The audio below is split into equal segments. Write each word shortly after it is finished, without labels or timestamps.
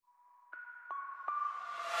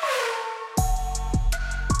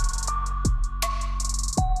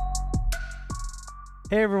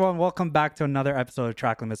Hey everyone, welcome back to another episode of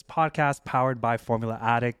Track Limits Podcast powered by Formula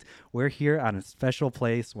Addict. We're here at a special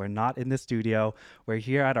place. We're not in the studio. We're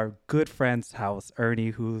here at our good friend's house, Ernie,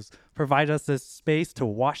 who's provided us this space to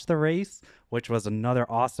watch the race, which was another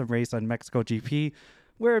awesome race on Mexico GP.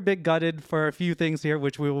 We're a bit gutted for a few things here,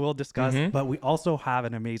 which we will discuss, but we also have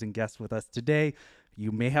an amazing guest with us today.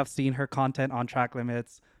 You may have seen her content on Track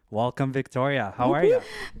Limits. Welcome, Victoria. How are you?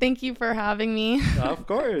 Thank you for having me. Of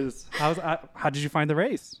course. How did you find the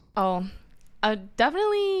race?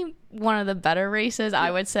 Definitely one of the better races,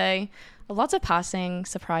 I would say. Lots of passing,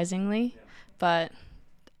 surprisingly, but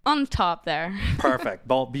on top there. Perfect.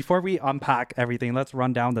 Well, before we unpack everything, let's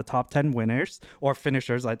run down the top 10 winners or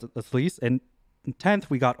finishers at least. In 10th,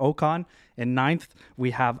 we got Ocon. In 9th,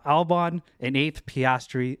 we have Albon. In 8th,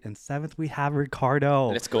 Piastri. In 7th, we have Ricciardo.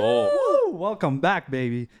 Let's go. Woo! Welcome back,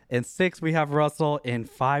 baby. In 6th, we have Russell. In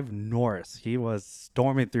 5, Norris. He was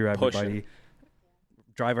storming through everybody.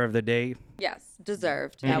 Driver of the day. Yes,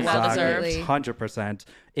 deserved. Yeah, well deserved. 100%.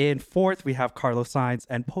 In 4th, we have Carlos Sainz.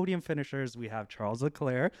 And podium finishers, we have Charles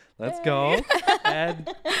Leclerc. Let's go. And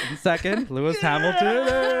in 2nd, Lewis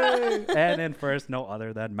Hamilton. And in 1st, no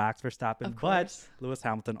other than Max Verstappen. But Lewis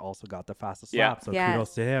Hamilton also got the fastest lap. So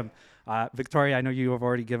kudos to him. Victoria, I know you have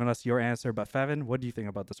already given us your answer. But Fevin, what do you think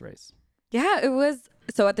about this race? Yeah, it was.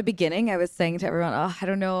 So at the beginning, I was saying to everyone, I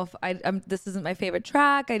don't know if this isn't my favorite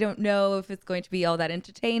track. I don't know if it's going to be all that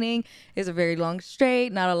entertaining. It's a very long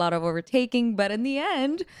straight, not a lot of overtaking. But in the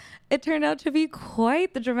end, it turned out to be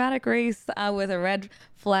quite the dramatic race with a red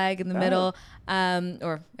flag in the middle,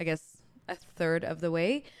 or I guess a third of the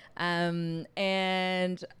way. I don't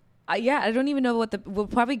even know we'll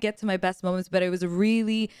probably get to my best moments, but it was a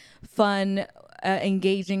really fun,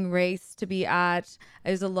 engaging race to be at.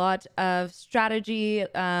 There's a lot of strategy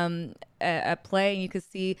at play, and you could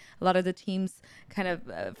see a lot of the teams kind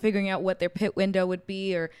of figuring out what their pit window would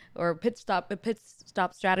be or pit stop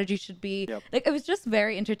strategy should be. Yep. Like, it was just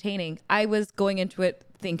very entertaining. I was going into it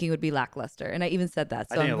thinking it would be lackluster, and I even said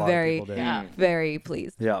that. So I'm very, very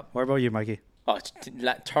pleased. Yeah. What about you, Mikey? Oh,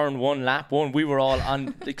 turn 1, lap 1, we were all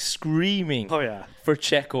on screaming for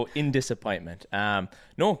Checo in disappointment.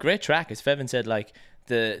 No, great track. As Fevin said,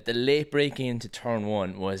 the late breaking into turn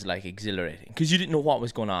 1 was exhilarating because you didn't know what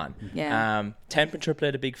was going on. Temperature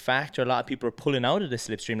played a big factor. A lot of people were pulling out of the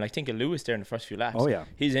slipstream. Think of Lewis there in the first few laps.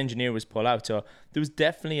 His engineer was pulled out. So there was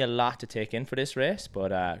definitely a lot to take in for this race,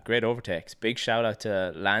 but great overtakes. Big shout out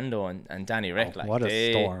to Lando and Danny Rick. What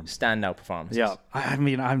a storm. Standout performances. Yeah. I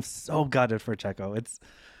mean, I'm so gutted for Checo. It's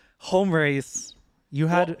home race. You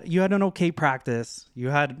had an okay practice. You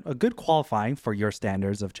had a good qualifying for your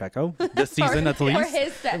standards of Checo this season, at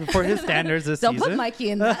least. For his standards this season. Don't put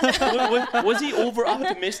Mikey in that. Was he over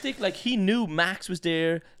optimistic? He knew Max was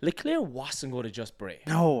there. Leclerc wasn't going to just brake.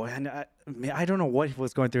 No, and I don't know what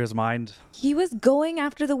was going through his mind. He was going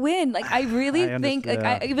after the win. I really think,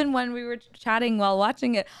 even when we were chatting while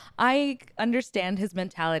watching it, I understand his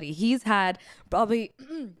mentality. He's had probably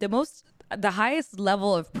the highest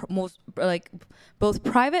level of both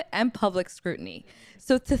private and public scrutiny.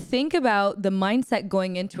 So to think about the mindset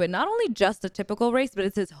going into it, not only just a typical race, but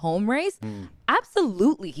it's his home race.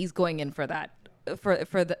 Absolutely, he's going in for that.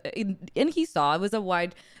 And he saw it was a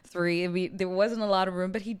wide 3. There wasn't a lot of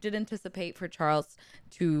room, but he did anticipate for Charles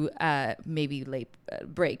to maybe late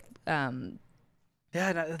break.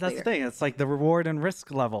 Yeah, that's the thing. It's the reward and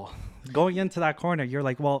risk level. Going into that corner, you're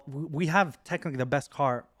like, well, we have technically the best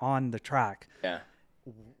car on the track. Yeah.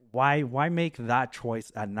 Why make that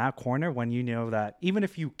choice at that corner when you know that even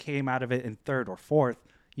if you came out of it in 3rd or 4th,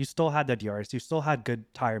 you still had the DRS, you still had good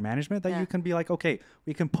tire management that you can be okay,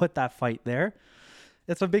 we can put that fight there.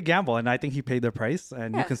 It's a big gamble, and I think he paid the price,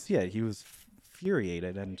 and you can see it. He was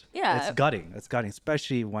infuriated, and it's gutting. It's gutting,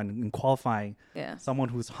 especially when in qualifying, someone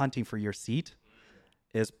who's hunting for your seat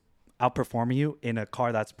is outperforming you in a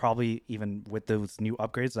car that's probably, even with those new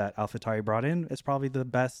upgrades that AlphaTauri brought in, it's probably the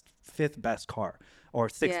 5th best car or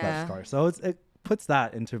 6th best car. So it puts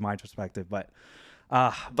that into my perspective. But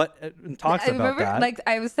talks about that.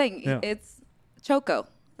 I was saying, it's Choco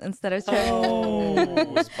instead of Choco.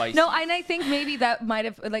 Oh, spicy. No, and I think maybe that might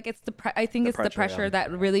have it's the pressure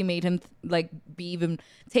that really made him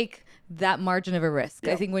take that margin of a risk.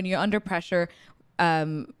 I think when you're under pressure,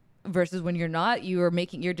 versus when you're not, you are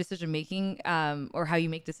making your decision making or how you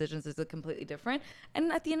make decisions is completely different.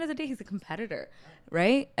 And at the end of the day, he's a competitor,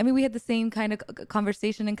 right? I mean, we had the same kind of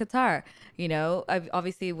conversation in Qatar.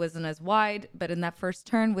 Obviously it wasn't as wide, but in that first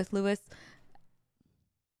turn with Lewis,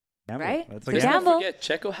 right? That's It's a Don't gamble. forget,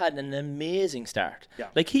 Checo had an amazing start. Yeah.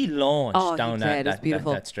 Like he launched Oh, he down did. It was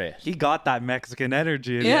beautiful. that straight. He got that Mexican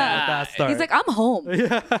energy. Yeah. At that start. He's like, I'm home.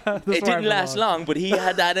 yeah. It didn't last long, but he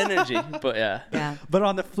had that energy. But yeah. Yeah. But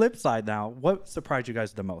on the flip side now, what surprised you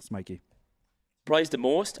guys the most, Mikey? Surprised the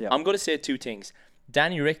most? Yeah. I'm going to say two things.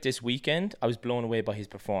 Danny Rick this weekend, I was blown away by his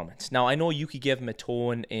performance. Now, I know Yuki gave him a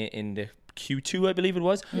tone in the Q2, I believe it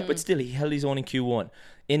was, but still, he held his own in Q1.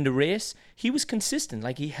 In the race, he was consistent.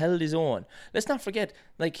 Like, he held his own. Let's not forget,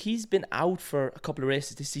 like, he's been out for a couple of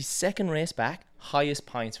races. This is his second race back, highest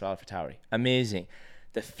points for AlphaTauri. Amazing.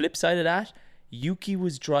 The flip side of that, Yuki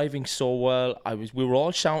was driving so well. We were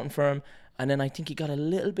all shouting for him, and then I think he got a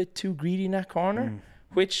little bit too greedy in that corner,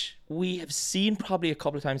 which we have seen probably a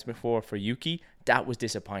couple of times before for Yuki. That was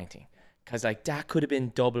disappointing. Because like that could have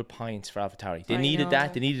been double points for AlphaTauri. They needed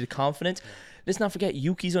that. They needed the confidence. Let's not forget,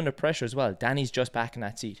 Yuki's under pressure as well. Danny's just back in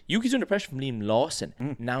that seat. Yuki's under pressure from Liam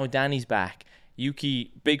Lawson. Now Danny's back.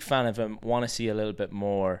 Yuki, big fan of him. Want to see a little bit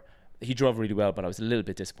more. He drove really well, but I was a little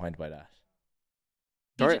bit disappointed by that.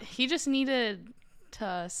 He just needed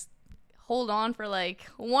to hold on for like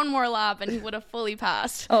one more lap and he would have fully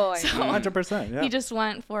passed. Oh, so 100%. Yeah. he just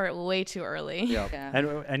went for it way too early. Yeah.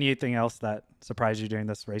 And anything else that surprised you during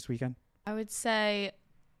this race weekend? I would say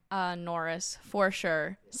Norris for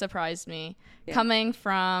sure surprised me. Yeah. Coming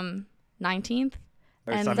from 19th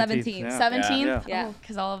Or and 17th. Yeah. 17th. Yeah.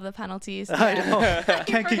 Because all of the penalties. I know. I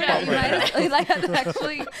can't keep up with it.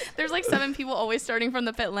 Actually, There's like 7 people always starting from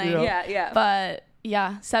the pit lane. yeah. But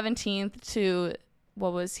yeah, 17th to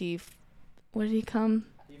what was he? What did he come?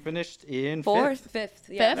 He finished in Fourth, fifth. fifth.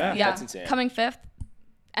 Yeah. Fifth? Yeah. That's insane. Coming 5th.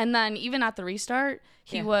 And then even at the restart,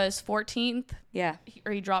 he was 14th, Yeah.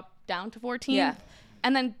 or he dropped down to 14th. Yeah.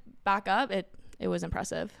 And then back up. It was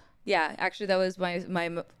impressive. Yeah, actually, that was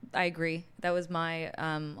my. I agree. That was my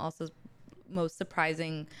also most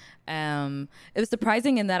surprising. It was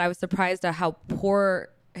surprising in that I was surprised at how poor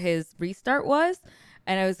his restart was,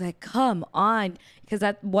 and I was like, "Come on!" Because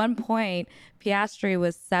at one point, Piastri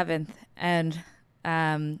was 7th and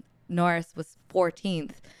Norris was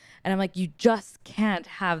 14th, and I'm like, "You just can't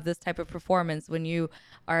have this type of performance when you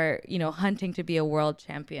are, hunting to be a world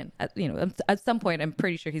champion. At some point, I'm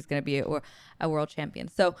pretty sure he's going to be a world champion.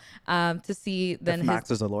 So to see then If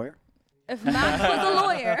Max is a lawyer. If Max was a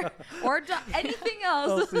lawyer or anything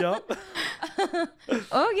else.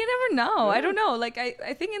 Oh, you never know. I don't know. Like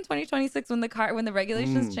I think in 2026 when the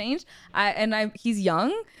regulations change, he's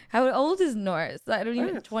young. How old is Norris? I don't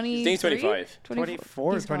even 20. I think 25.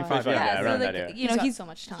 24, 25. Yeah, around that like, area. He's got so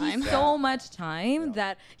much time. He's so much time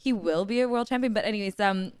that he will be a world champion. But anyways,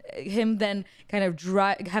 him then kind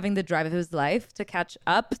of having the drive of his life to catch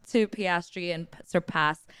up to Piastri and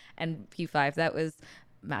surpass and P5. That was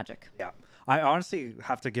magic. Yeah. I honestly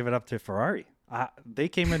have to give it up to Ferrari. They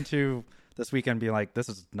came into this weekend being like, this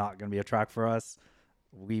is not going to be a track for us.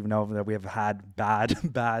 We know that we have had bad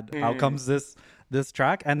outcomes this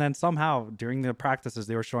track. And then somehow during the practices,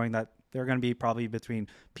 they were showing that they're going to be probably between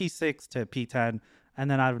P6 to P10. And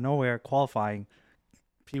then out of nowhere, qualifying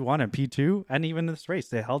P1 and P2. And even in this race,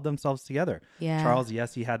 they held themselves together. Yeah. Charles,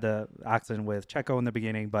 yes, he had the accident with Checo in the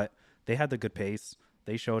beginning, but they had the good pace.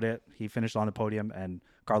 They showed it. He finished on the podium, and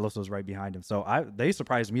Carlos was right behind him. So they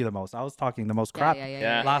surprised me the most. I was talking the most crap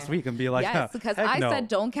last week and be like, yes, because I said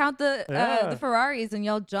don't count the Ferraris, and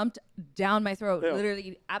y'all jumped down my throat. Yeah.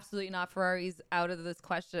 Literally, absolutely not Ferraris out of this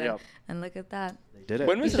question. Yeah. And look at that. they did it.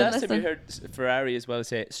 When was You the should last time you listen. heard Ferrari as well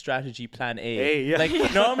say strategy plan A? A, yeah.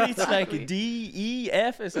 Like normally it's like D, E,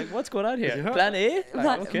 F. It's like, what's going on here? Yeah. Plan A?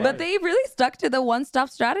 Like, okay. But they really stuck to the one-stop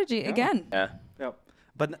strategy again. Yeah. Yep.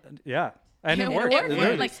 But yeah. And it It worked. worked, They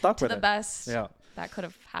literally like stuck to with the it. best Yeah. that could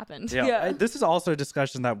have happened. Yeah. Yeah. This is also a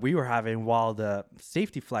discussion that we were having while the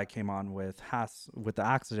safety flag came on with Haas with the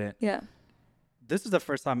accident. Yeah. This is the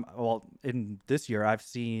first time, in this year, I've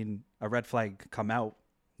seen a red flag come out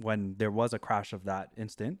when there was a crash of that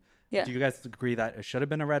instant. Yeah. Do you guys agree that it should have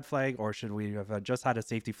been a red flag, or should we have just had a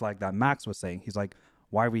safety flag that Max was saying? He's like,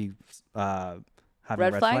 why are we having Red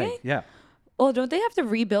a red flagging? flag? Yeah. Well, don't they have to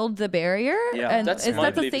rebuild the barrier? Yeah. And That's that's my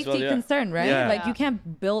a belief as safety well, yeah. concern, right? Yeah. Like you can't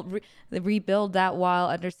rebuild that while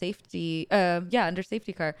under safety. Under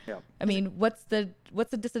safety car. Yeah. I mean, what's the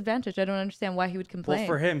disadvantage? I don't understand why he would complain. Well,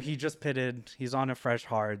 for him, he just pitted. He's on a fresh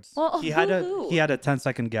hards. Well, he had who? a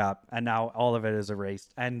 10-second gap, and now all of it is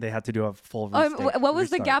erased, and they had to do a full Oh, restart. what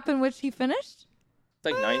was the restart. gap in which he finished?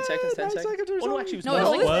 It's like 9 seconds, 10 9 seconds. seconds or Oh, no, something. actually, it was No,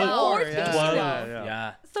 it was 12. like 12. 14. Yeah.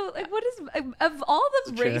 Yeah. So, like, what is of all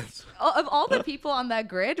the It's a race chance. of all the people on that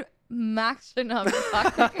grid, Max should not be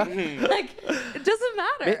talking. Like, it doesn't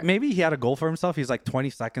matter. Maybe he had a goal for himself. He's like 20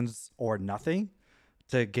 seconds or nothing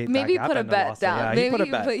to get maybe that gap put a and bet lost it. down. Yeah, maybe he put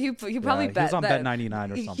a bet. He probably bet. He was on that bet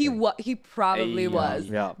 99 or something. He probably was.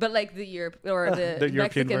 Yeah. But like the Europe or the, The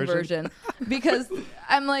European Mexican version, because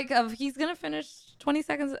I'm like, he's gonna finish 20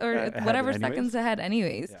 seconds or whatever seconds ahead,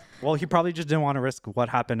 anyways. Yeah. Well, he probably just didn't want to risk what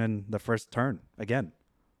happened in the first turn again.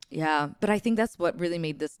 Yeah, but I think that's what really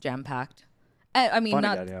made this jam packed. I mean,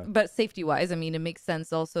 but safety wise, I mean, it makes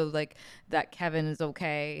sense also like that Kevin is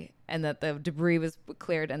okay and that the debris was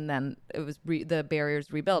cleared and then it was the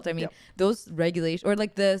barriers rebuilt. I mean, those regulations or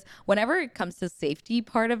like this, whenever it comes to safety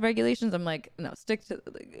part of regulations, I'm like, no, stick to,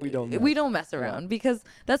 we don't mess around because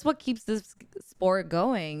that's what keeps this sport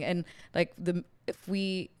going. And like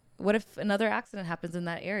what if another accident happens in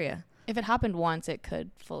that area? If it happened once, it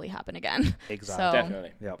could fully happen again. Exactly. So,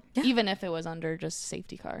 definitely. Yeah. Even if it was under just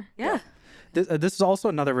safety car. Yeah. This is also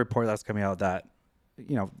another report that's coming out that,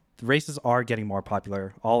 races are getting more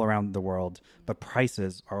popular all around the world, but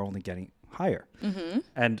prices are only getting higher. Mm-hmm.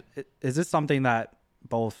 And is this something that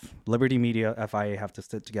both Liberty Media, FIA have to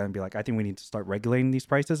sit together and be like, I think we need to start regulating these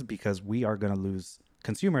prices because we are going to lose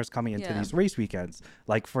consumers coming into these race weekends.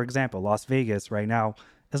 Like, for example, Las Vegas right now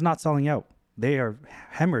is not selling out. They are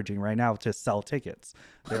hemorrhaging right now to sell tickets.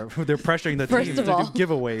 They're pressuring the teams to do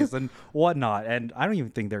giveaways and whatnot. And I don't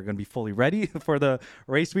even think they're going to be fully ready for the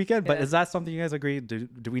race weekend. But is that something you guys agree? Do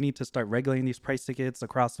we need to start regulating these price tickets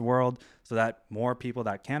across the world so that more people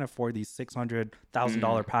that can't afford these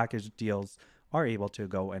 $600,000 package deals are able to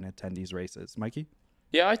go and attend these races? Mikey?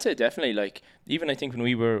 Yeah, I'd say definitely. Like, even I think when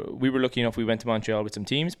we were lucky enough, we went to Montreal with some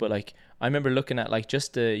teams. But like, I remember looking at like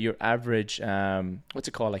just your average, what's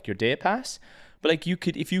it called, like your day pass. But like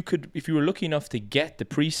if you were lucky enough to get the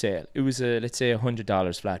pre-sale, it was let's say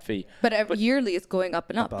 $100 flat fee. But yearly it's going up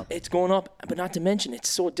and up. It's going up, but not to mention it's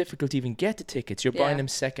so difficult to even get the tickets. You're buying them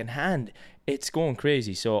second hand. It's going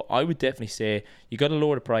crazy. So I would definitely say you got to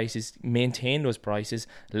lower the prices, maintain those prices,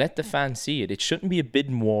 let the fans see it. It shouldn't be a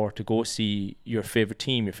bidding war to go see your favorite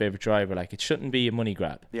team, your favorite driver. Like, it shouldn't be a money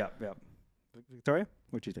grab. Yeah. Victoria,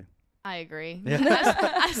 what do you think? I agree.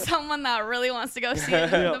 As someone that really wants to go see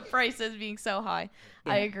the prices being so high,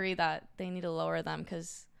 I agree that they need to lower them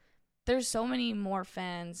because there's so many more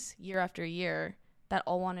fans year after year that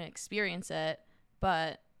all want to experience it,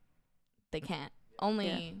 but they can't.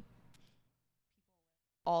 Only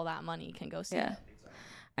all that money can go see it.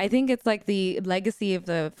 I think it's like the legacy of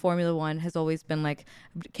the Formula One has always been like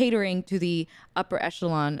catering to the upper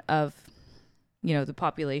echelon of the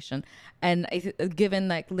population. And given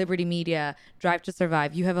like Liberty Media, Drive to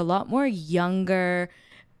Survive, you have a lot more younger,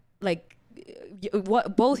 like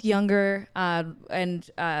both younger and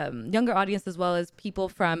younger audience as well as people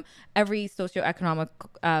from every socioeconomic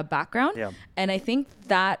background. Yeah. And I think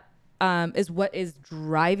that is what is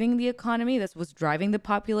driving the economy. That's what's driving the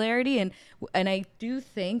popularity. And I do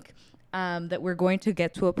think that we're going to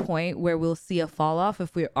get to a point where we'll see a fall off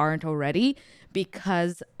if we aren't already,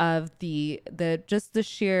 because of the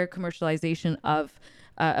sheer commercialization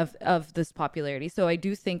of this popularity. So I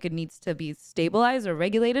do think it needs to be stabilized or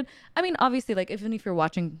regulated. I mean, obviously, like even if you're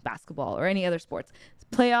watching basketball or any other sports,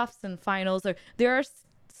 playoffs and finals, there are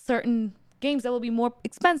certain games that will be more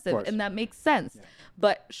expensive, and that makes sense,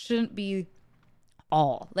 but shouldn't be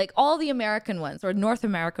all the American ones or North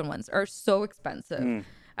American ones are so expensive.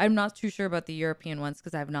 I'm not too sure about the European ones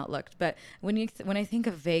because I have not looked. But when I think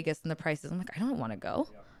of Vegas and the prices, I'm like, I don't want to go.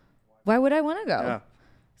 Why would I want to go? Yeah.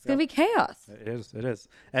 It's going to be chaos. It is.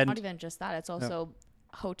 And not even just that. It's also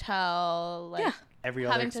hotel, every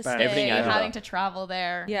other having expense. to stay, having to travel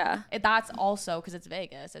there. Yeah. That's also because it's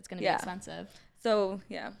Vegas. It's going to be expensive. So,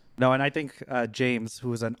 yeah. No, and I think James,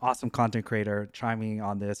 who is an awesome content creator, chiming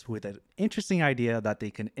on this with an interesting idea that they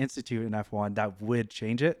can institute in F1 that would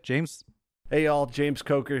change it. James? Hey, y'all. James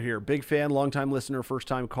Coker here. Big fan, longtime listener,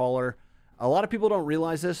 first-time caller. A lot of people don't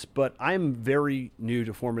realize this, but I'm very new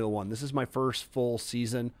to Formula One. This is my first full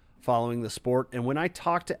season following the sport. And when I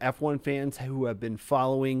talk to F1 fans who have been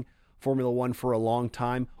following Formula One for a long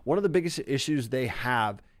time, one of the biggest issues they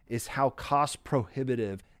have is how cost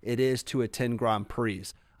prohibitive it is to attend Grand Prix.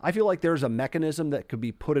 I feel like there's a mechanism that could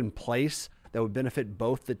be put in place that would benefit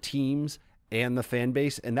both the teams and the fan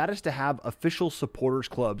base, and that is to have official supporters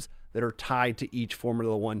clubs that are tied to each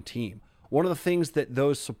Formula One team. One of the things that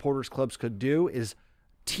those supporters clubs could do is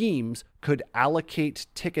teams could allocate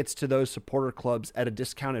tickets to those supporter clubs at a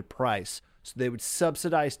discounted price. So they would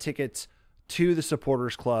subsidize tickets to the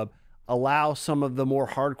supporters club, allow some of the more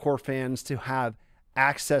hardcore fans to have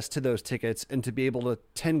access to those tickets and to be able to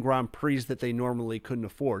attend Grand Prix that they normally couldn't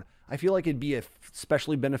afford. I feel like it'd be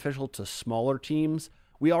especially beneficial to smaller teams.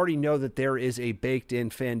 We already know that there is a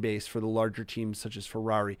baked-in fan base for the larger teams such as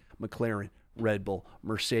Ferrari, McLaren, Red Bull,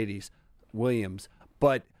 Mercedes, Williams.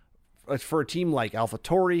 But for a team like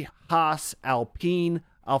AlphaTauri, Haas, Alpine,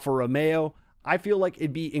 Alfa Romeo, I feel like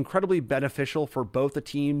it'd be incredibly beneficial for both the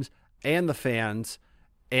teams and the fans,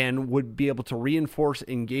 and would be able to reinforce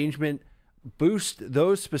engagement, boost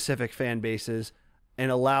those specific fan bases, and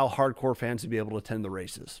allow hardcore fans to be able to attend the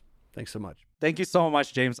races. Thanks so much. Thank you so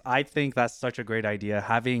much, James. I think that's such a great idea.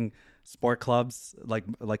 Having sport clubs like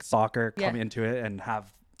soccer come into it and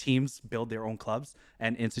have teams build their own clubs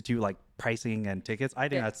and institute like pricing and tickets. I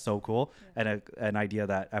think that's so cool, and an idea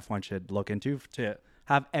that F1 should look into to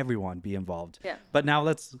have everyone be involved. Yeah. But now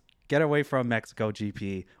let's get away from Mexico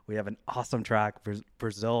GP. We have an awesome track,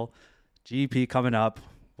 Brazil GP coming up.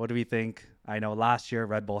 What do we think? I know last year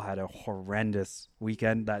Red Bull had a horrendous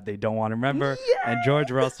weekend that they don't want to remember, and George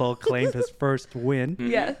Russell claimed his first win.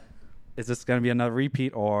 Yeah. Is this going to be another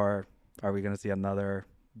repeat, or are we going to see another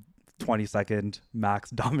 20-second max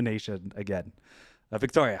domination again?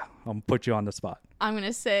 Victoria, I'm going to put you on the spot. I'm going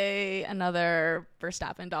to say another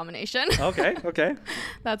Verstappen domination. Okay.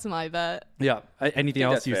 That's my bet. Yeah. Anything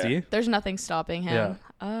else you see? There's nothing stopping him.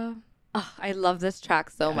 Yeah. I love this track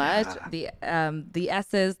so much. The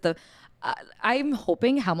S's, I'm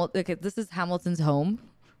hoping Hamilton. Okay, this is Hamilton's home.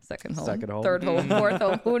 Second home, third home, fourth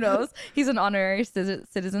home. Who knows? He's an honorary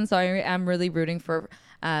citizen, so I am really rooting for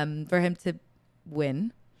him to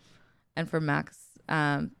win, and for Max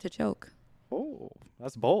to choke. Oh,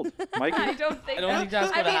 that's bold, Mikey. I don't think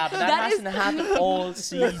that's going to happen. That hasn't happened all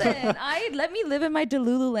season. Listen, let me live in my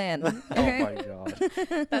Delulu land. Okay? Oh my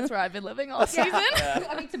god, that's where I've been living all season.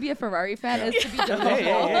 I mean, to be a Ferrari fan is to be Delulu.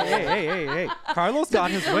 Hey! Carlos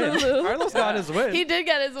got his win. He did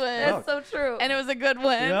get his win. That's so true, and it was a good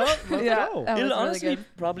win. Let's go. It'll honestly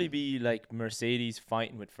probably be like Mercedes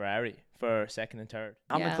fighting with Ferrari for second and third.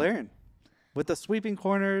 I'm McLaren with the sweeping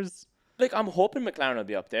corners. Like, I'm hoping McLaren will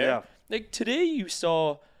be up there. Yeah. Like, today you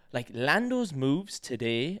saw, like, Lando's moves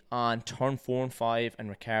today on turn 4 and 5 and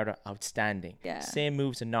Ricciardo, outstanding. Yeah. Same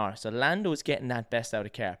moves in Norris. So Lando is getting that best out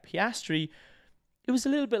of car. Piastri, it was a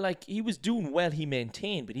little bit like he was doing well, he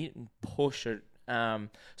maintained, but he didn't push or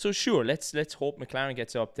so sure, let's hope McLaren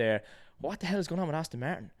gets up there. What the hell is going on with Aston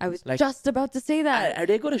Martin? I was just about to say that. Are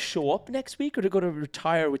they going to show up next week, or are they going to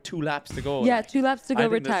retire with 2 laps to go? Yeah, 2 laps to go,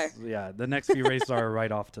 retire. The next few races are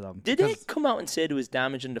right off to them. Did they come out and say there was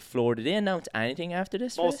damage in the floor? Did they announce anything after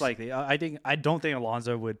this? Most likely. I don't think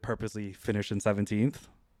Alonso would purposely finish in 17th.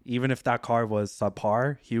 Even if that car was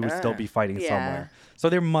subpar, he would still be fighting somewhere. So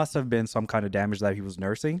there must have been some kind of damage that he was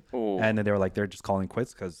nursing. Oh. And then they were like, they're just calling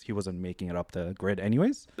quits because he wasn't making it up the grid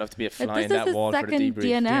anyways. Love to be a fly in that wall for the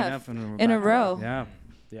debrief. DNF in a row.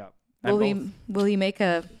 Yeah. Will he make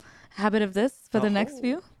a habit of this for the next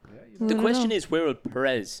few? The question is, where will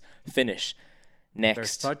Perez finish next?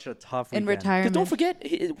 There's such a tough in weekend. retirement. Don't forget,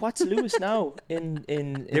 what's Lewis now?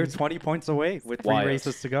 They're 20 points away with 3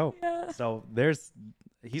 races to go. So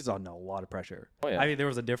he's on a lot of pressure. I mean, there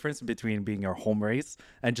was a difference between being your home race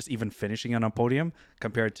and just even finishing on a podium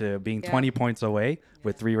compared to being 20 points away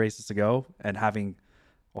with 3 races to go and having,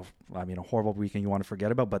 a horrible weekend you want to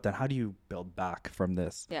forget about. But then how do you build back from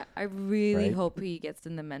this? Yeah, I really hope he gets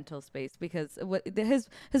in the mental space, because his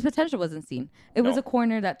potential wasn't seen. It was a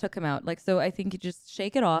corner that took him out. So I think you just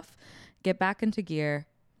shake it off, get back into gear,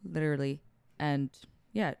 literally, and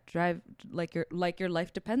drive like your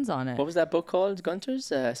life depends on it. What was that book called?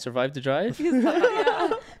 Gunter's Survive the Drive?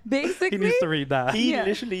 Basically. He needs to read that. He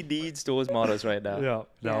literally needs those models right now.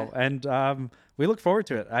 And we look forward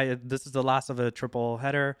to it. This is the last of a triple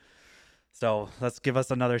header. So let's give us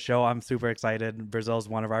another show. I'm super excited. Brazil is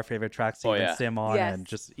one of our favorite tracks to even sim on and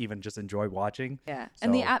just enjoy watching. Yeah. So.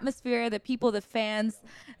 And the atmosphere, the people, the fans,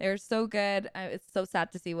 they're so good. It's so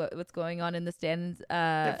sad to see what's going on in the stands.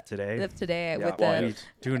 Live today. We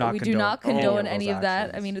do not condone any of that.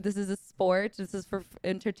 Actions. I mean, this is a sport. This is for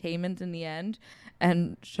entertainment in the end.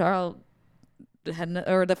 And Charles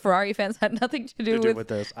the Ferrari fans had nothing to do with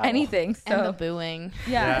this anything. So. And the booing.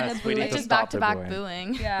 And the booing. It's just back-to-back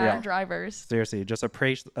booing. Drivers. Seriously, just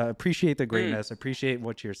appreciate the greatness, appreciate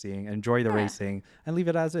what you're seeing, enjoy the racing, and leave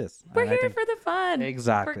it as is. We're here for the fun.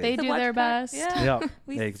 Exactly. They do their best.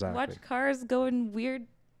 We watch cars go in weird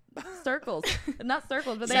circles. Not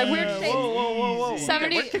circles, but they have weird shapes. Whoa.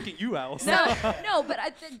 We're kicking you out. No, but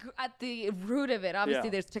at the root of it, obviously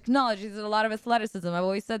there's technology, there's a lot of athleticism. I've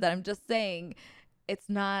always said that. I'm just saying it's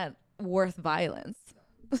not worth violence.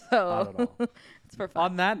 So it's for fun.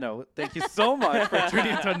 On that note, thank you so much for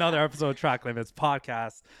tuning into another episode of Track Limits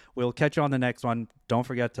Podcast. We'll catch you on the next one. Don't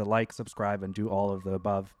forget to like, subscribe, and do all of the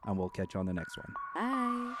above, and we'll catch you on the next one. Bye.